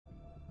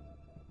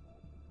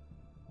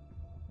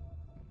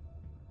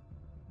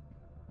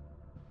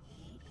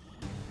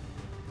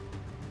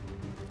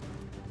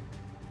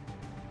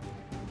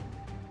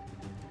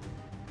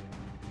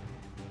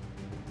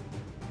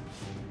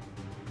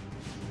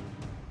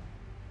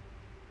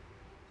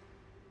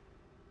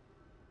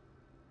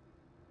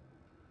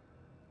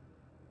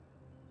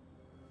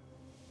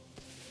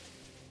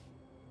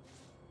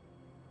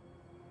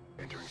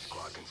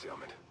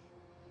concealment.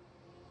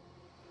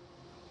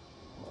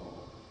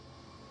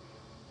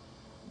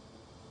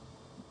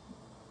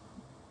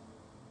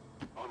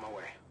 On my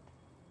way.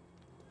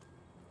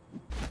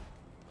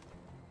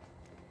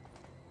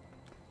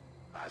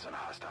 Eyes on a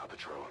hostile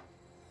patrol.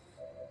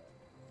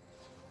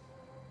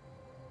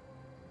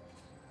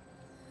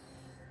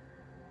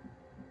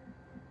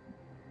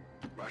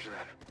 Roger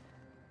that.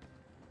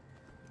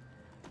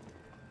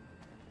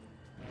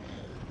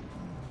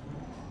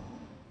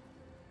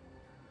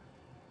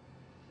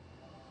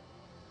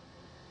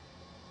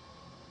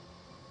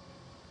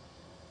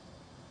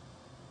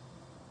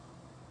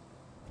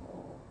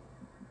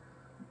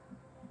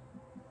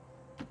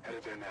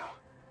 Headed there now.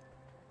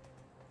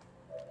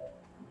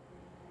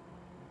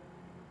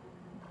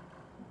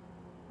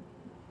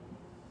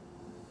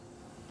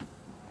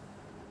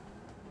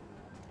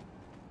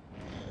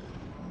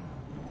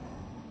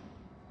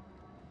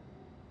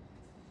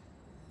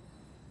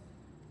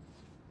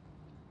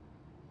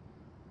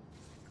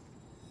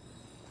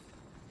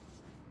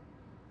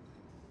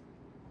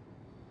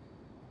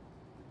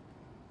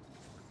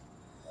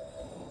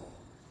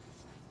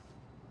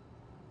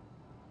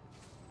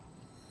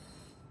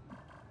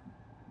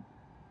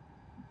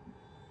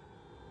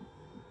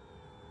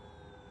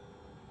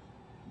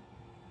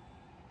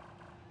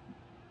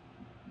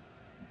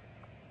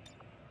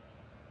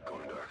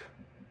 Going dark.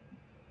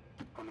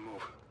 On the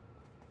move.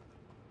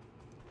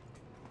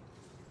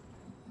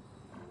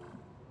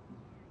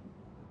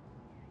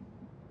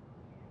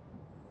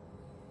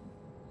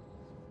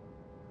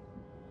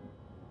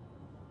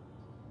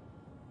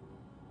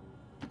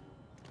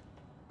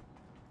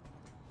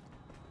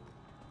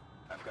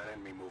 I've got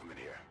enemy movement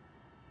here.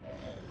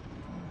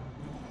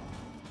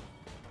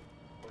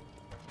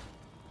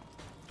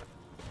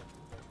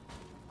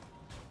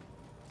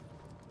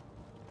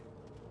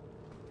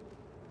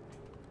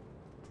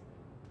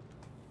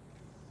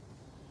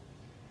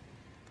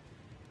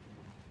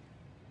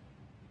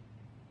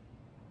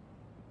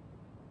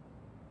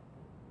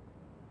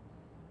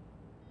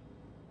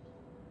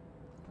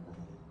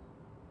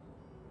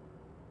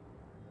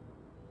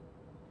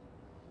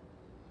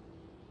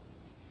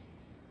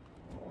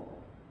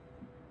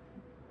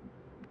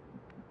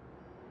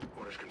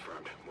 Orders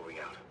confirmed. Moving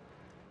out.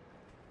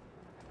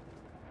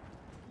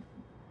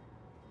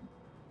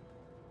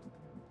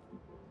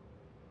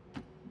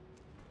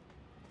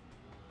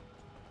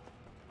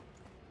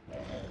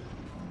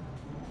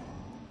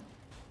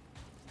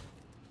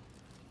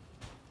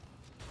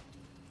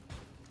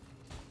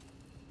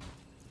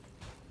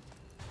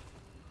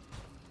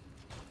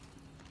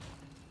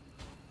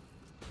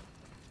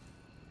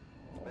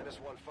 Menace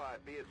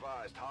 1-5, be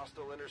advised.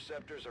 Hostile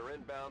interceptors are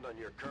inbound on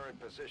your current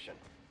position.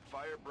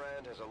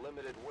 Firebrand has a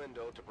limited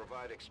window to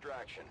provide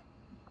extraction.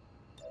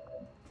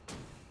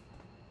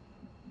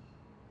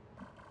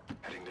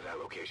 Heading to that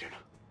location.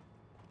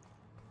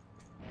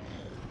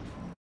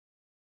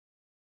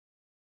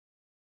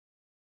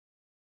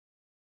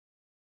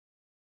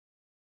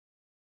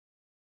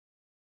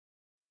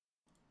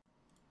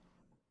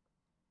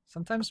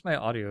 Sometimes my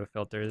audio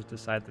filters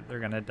decide that they're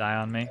gonna die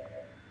on me.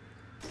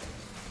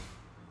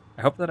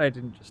 I hope that I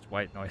didn't just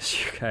white noise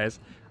you guys.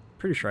 I'm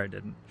pretty sure I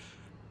didn't.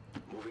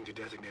 Moving to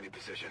designated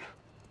position.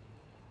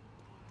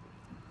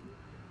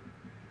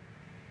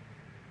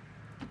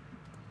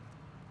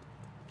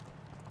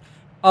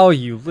 Oh,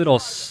 you little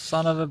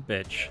son of a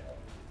bitch.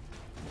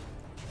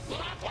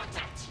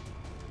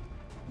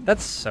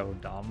 That's so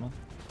dumb.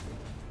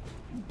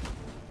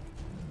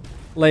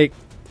 Like...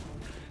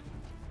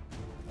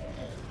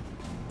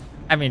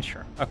 I mean,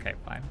 sure. Okay,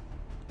 fine.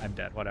 I'm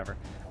dead, whatever.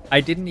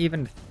 I didn't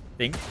even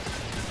think...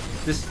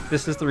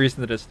 This is the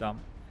reason that it's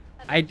dumb.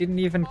 I didn't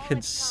even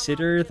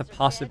consider the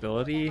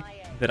possibility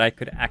that I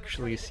could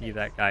actually see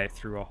that guy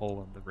through a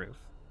hole in the roof.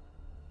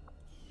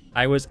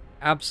 I was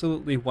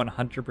absolutely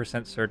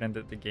 100% certain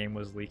that the game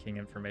was leaking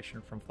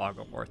information from Fog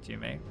of War to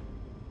me.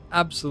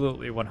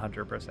 Absolutely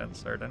 100%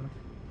 certain.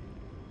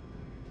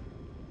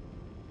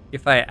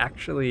 If I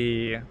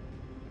actually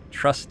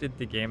trusted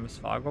the game's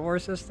Fog of War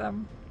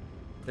system,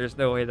 there's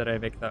no way that I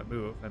make that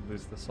move and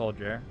lose the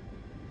soldier.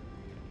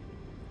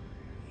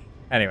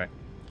 Anyway,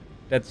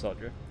 dead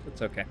soldier.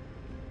 It's okay.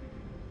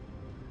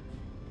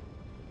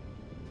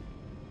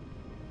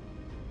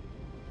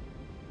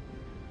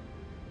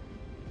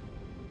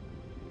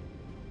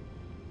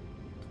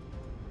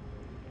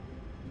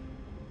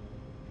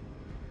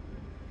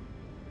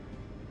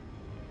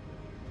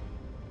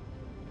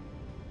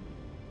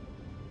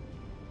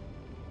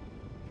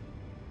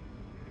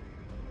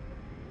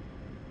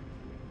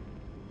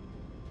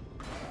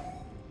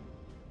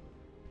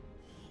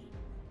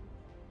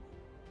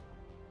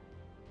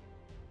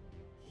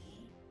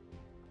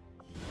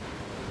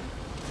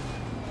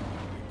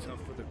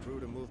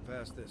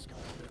 Past this,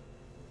 Commander.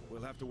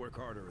 We'll have to work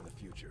harder in the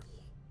future.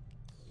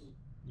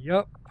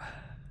 Yup.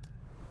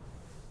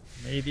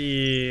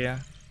 Maybe a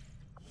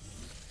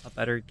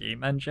better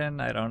game engine?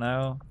 I don't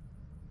know.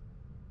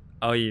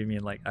 Oh, you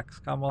mean like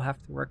XCOM will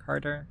have to work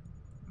harder?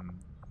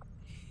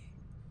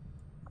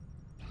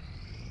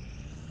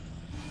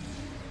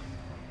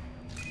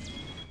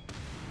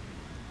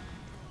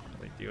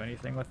 do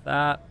anything with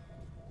that.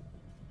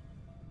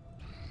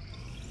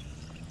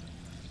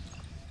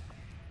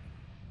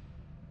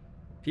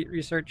 Pete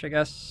research, I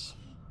guess.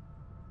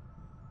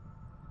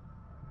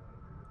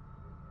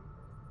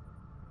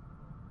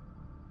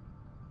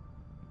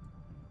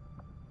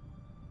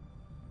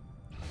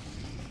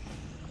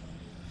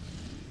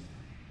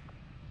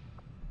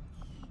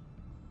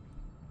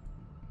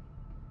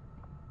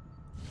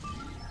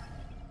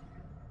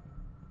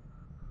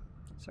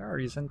 Is there a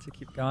reason to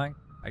keep going?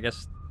 I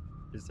guess,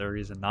 is there a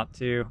reason not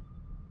to?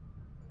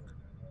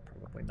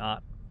 Probably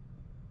not.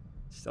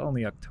 Still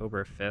only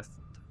October 5th.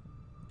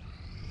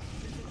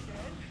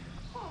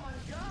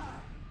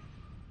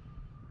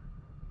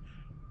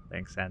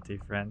 Thanks,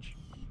 Anti-French.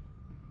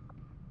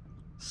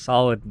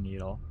 Solid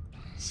needle.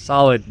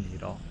 Solid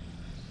needle.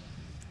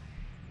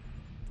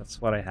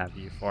 That's what I have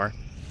you for.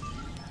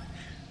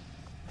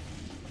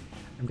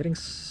 I'm getting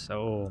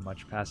so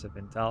much passive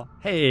intel.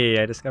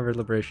 Hey, I discovered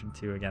Liberation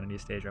 2 again in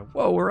East Asia.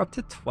 Whoa, we're up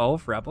to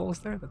 12 rebels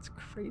there? That's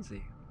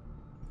crazy.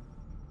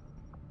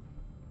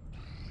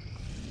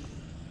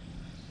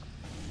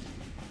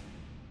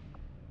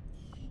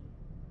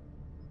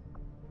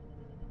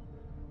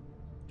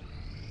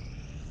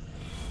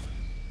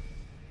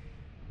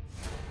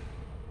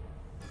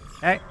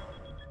 Hey.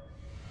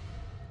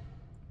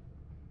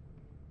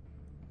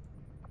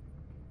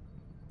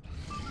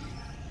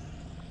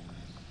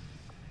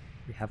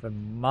 We have a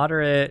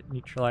moderate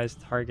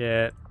neutralized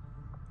target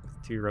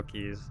with 2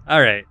 rookies.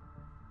 Alright.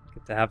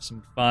 Get to have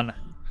some fun.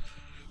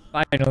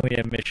 Finally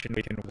a mission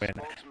we can win.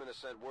 Spokesman has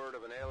sent word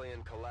of an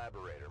alien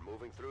collaborator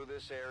moving through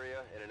this area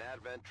in an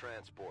advent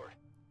transport.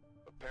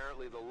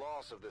 Apparently the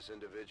loss of this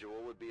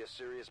individual would be a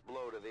serious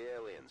blow to the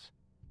aliens.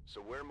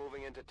 So we're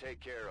moving in to take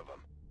care of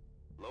him.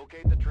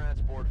 Locate the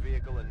transport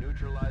vehicle and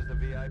neutralize the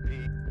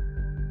VIP.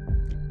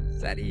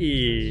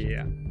 Zeddy!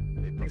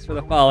 Thanks for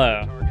the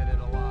follow.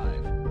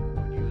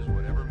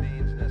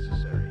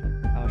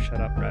 Oh,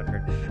 shut up,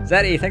 Bradford.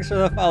 Zeddy, thanks for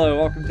the follow.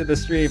 Welcome to the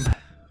stream.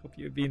 Hope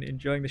you've been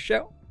enjoying the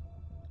show.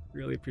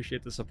 Really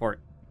appreciate the support.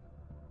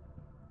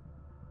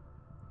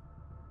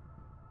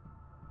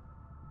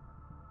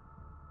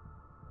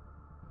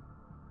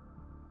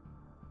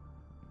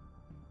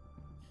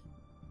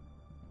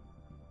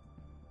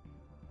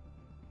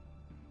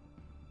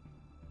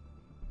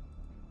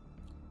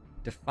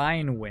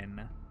 Define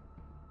win.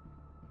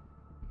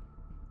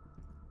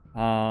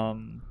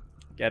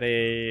 Get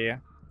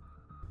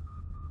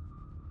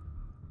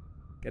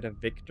a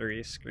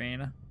victory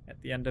screen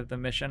at the end of the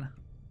mission.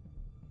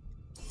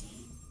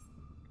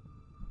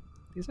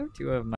 These are 2 of my